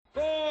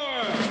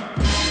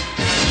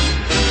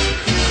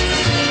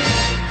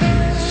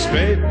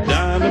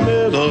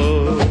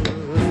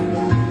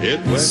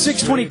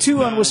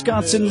6:22 on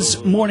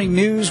Wisconsin's Morning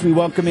News. We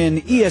welcome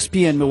in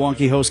ESPN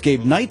Milwaukee host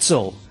Gabe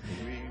Neitzel.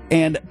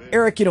 And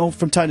Eric,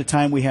 from time to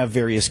time we have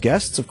various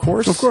guests, of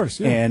course. Of course,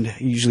 yeah. And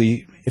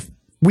usually if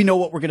we know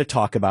what we're going to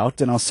talk about,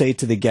 and I'll say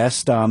to the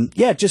guest,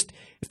 just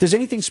if there's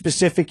anything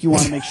specific you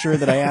want to make sure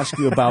that I ask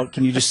you about,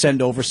 can you just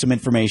send over some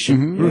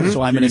information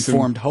so I'm an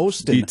informed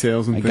host and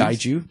details and I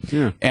guide you.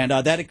 Yeah. And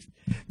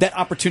that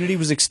opportunity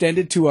was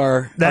extended to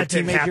our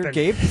teammate here,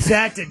 Gabe.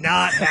 That did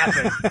not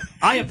happen.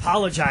 I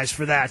apologize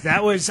for that.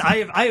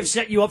 I have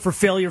set you up for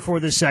failure for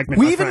this segment.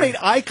 We even made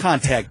eye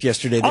contact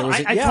yesterday.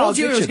 I told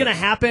you it was going to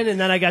happen, and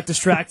then I got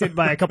distracted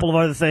by a couple of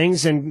other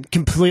things and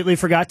completely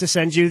forgot to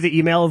send you the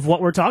email of what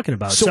we're talking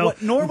about. So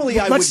what normally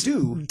I would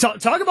do...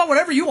 Talk about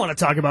whatever you want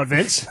to talk about,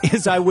 Vince.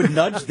 Is I would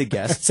nudge the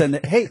guests and,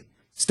 hey...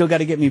 Still got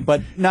to get me,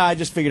 but I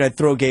just figured I'd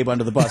throw Gabe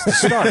under the bus to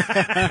start.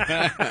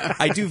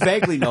 I do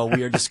vaguely know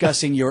we are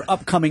discussing your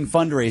upcoming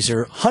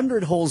fundraiser,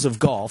 100 Holes of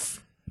Golf.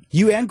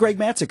 You and Greg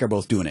MAACC are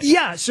both doing it.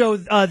 Yeah, so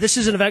this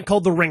is an event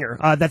called The Ringer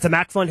that the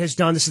MAACC Fund has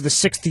done. This is the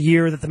 6th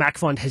year that the MAACC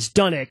Fund has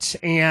done it,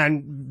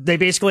 and they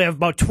basically have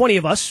about 20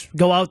 of us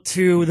go out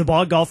to the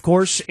Bog Golf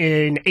Course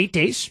in 8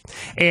 days,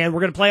 and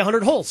we're going to play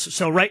 100 holes.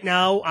 So right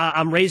now,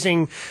 I'm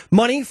raising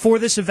money for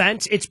this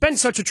event. It's been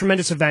such a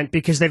tremendous event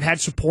because they've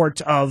had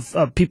support of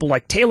people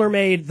like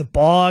TaylorMade, the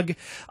Bog,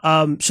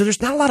 so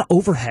there's not a lot of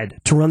overhead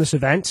to run this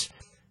event.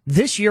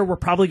 This year, we're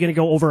probably going to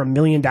go over $1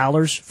 million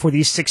for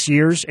these 6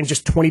 years, and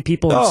just 20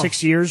 people in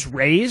 6 years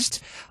raised.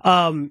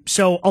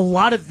 So a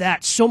lot of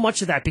that, so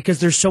much of that,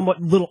 because there's so much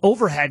little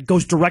overhead,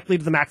 goes directly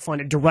to the MAACC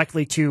Fund and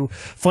directly to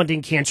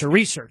funding cancer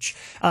research.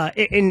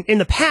 In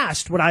the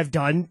past, what I've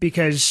done,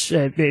 because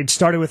it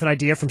started with an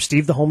idea from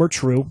Steve the Homer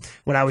True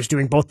when I was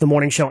doing both the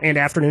morning show and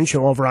afternoon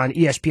show over on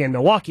ESPN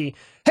Milwaukee.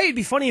 Hey, it'd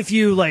be funny if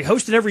you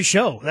hosted every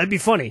show. That'd be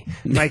funny.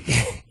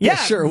 Yeah,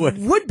 sure would.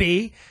 Would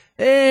be.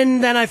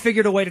 And then I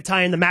figured a way to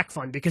tie in the MAACC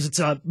Fund because it's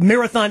a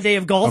marathon day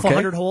of golf,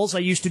 100 holes. I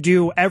used to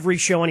do every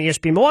show on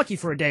ESPN Milwaukee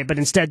for a day, but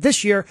instead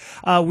this year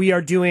we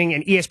are doing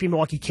an ESPN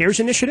Milwaukee Cares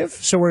initiative.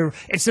 So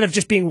instead of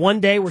just being one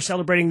day, we're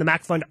celebrating the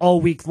MAACC Fund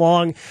all week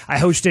long. I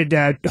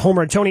hosted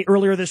Homer and Tony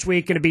earlier this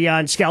week, going to be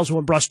on Scalzo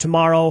and Bruss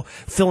tomorrow,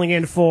 filling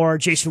in for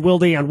Jason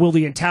Wilde on Wilde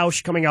and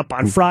Tausch coming up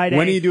on Friday.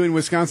 When are you doing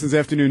Wisconsin's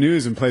Afternoon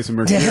News and play some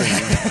Mercury?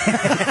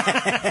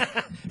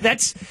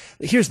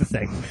 Here's the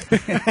thing.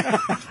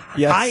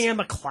 Yes. I am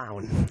a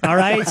clown, all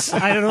right?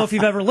 I don't know if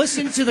you've ever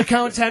listened to the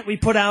content we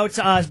put out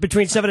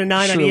between 7 and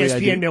 9 Surely on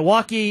ESPN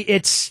Milwaukee.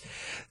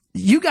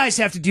 You guys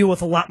have to deal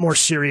with a lot more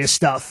serious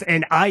stuff,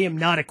 and I am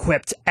not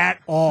equipped at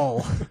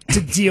all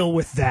to deal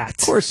with that.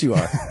 Of course you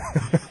are.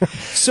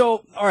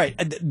 So, all right,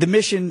 the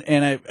mission,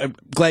 and I'm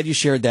glad you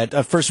shared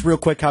that. First, real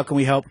quick, how can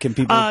we help? Can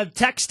people...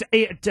 Text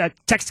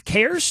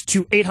CARES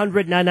to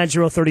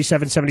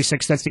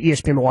 800-990-3776. That's the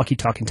ESPN Milwaukee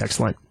talking text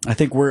line. I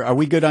think are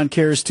we good on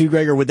CARES too,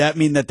 Greg, or would that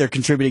mean that they're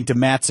contributing to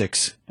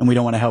MAACC, and we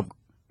don't want to help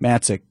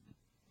MAACC?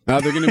 No,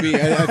 they're going to be.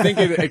 I think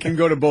it can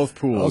go to both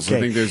pools. Okay.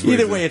 I think there's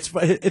either way,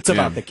 it's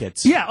about the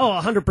kids. Yeah,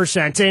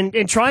 100%.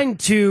 And trying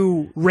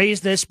to raise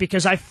this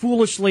because I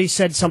foolishly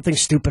said something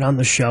stupid on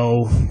the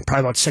show probably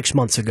about 6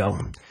 months ago.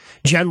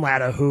 Jen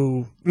Latta,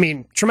 who,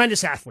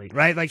 tremendous athlete,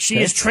 right? She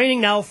is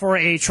training now for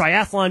a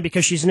triathlon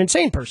because she's an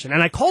insane person.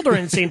 And I called her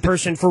an insane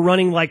person for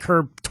running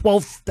her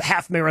 12th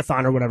half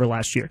marathon or whatever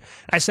last year.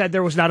 I said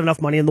there was not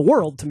enough money in the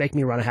world to make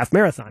me run a half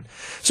marathon.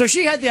 So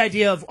she had the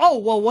idea of,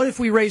 what if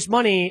we raise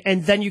money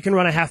and then you can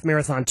run a half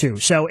marathon too?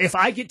 So if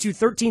I get to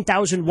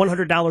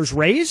 $13,100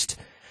 raised,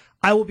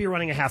 I will be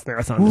running a half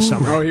marathon this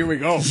summer. Oh, here we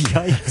go.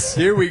 Yikes.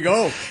 Here we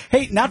go.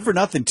 Hey, not for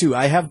nothing, too.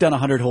 I have done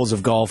 100 Holes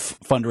of Golf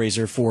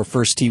fundraiser for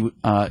First Tee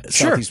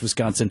Southeast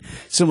Wisconsin.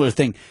 Similar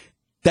thing.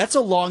 That's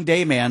a long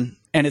day, man,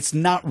 and it's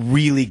not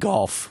really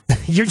golf.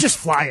 You're just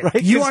flying.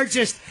 Right? You are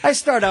just... I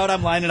start out,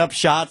 I'm lining up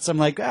shots. I'm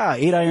like,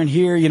 8-iron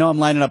here. I'm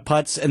lining up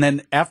putts. And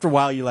then after a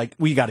while, you're like,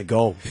 we got to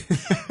go.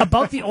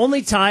 About the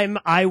only time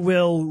I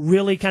will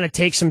really kind of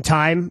take some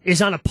time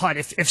is on a putt.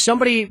 If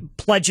somebody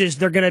pledges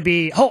they're going to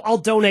be, I'll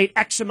donate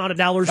X amount of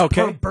dollars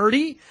per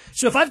birdie.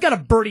 So if I've got a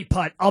birdie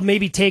putt, I'll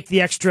maybe take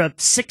the extra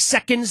 6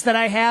 seconds that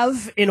I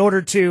have in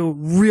order to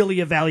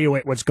really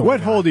evaluate what's going on.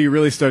 What hole do you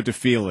really start to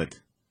feel it?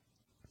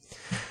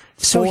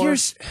 So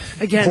here's,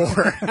 again,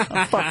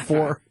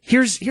 4.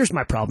 Here's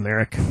my problem,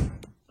 Eric.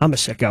 I'm a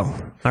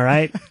sicko, all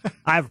right?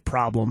 I have a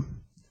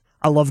problem.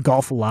 I love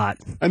golf a lot.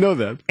 I know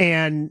that.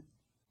 And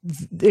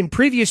in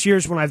previous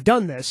years when I've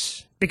done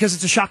this, because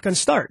it's a shotgun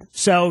start,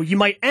 so you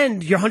might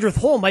end, your 100th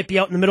hole might be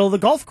out in the middle of the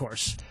golf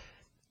course.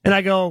 And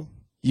I go...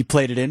 You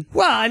played it in?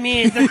 Well,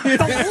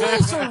 the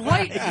holes are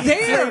right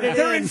there.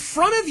 They're in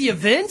front of you,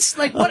 Vince.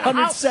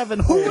 107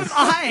 Who am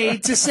I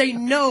to say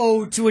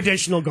no to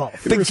additional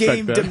golf? The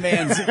game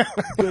demands it.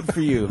 Good for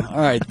you. All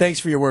right.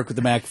 Thanks for your work with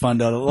the MAACC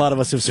Fund. A lot of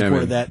us have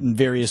supported that in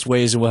various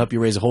ways, and we'll help you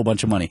raise a whole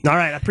bunch of money. All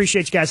right. I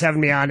appreciate you guys having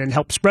me on and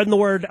help spreading the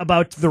word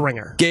about The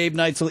Ringer. Gabe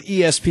Neitzel,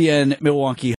 ESPN Milwaukee.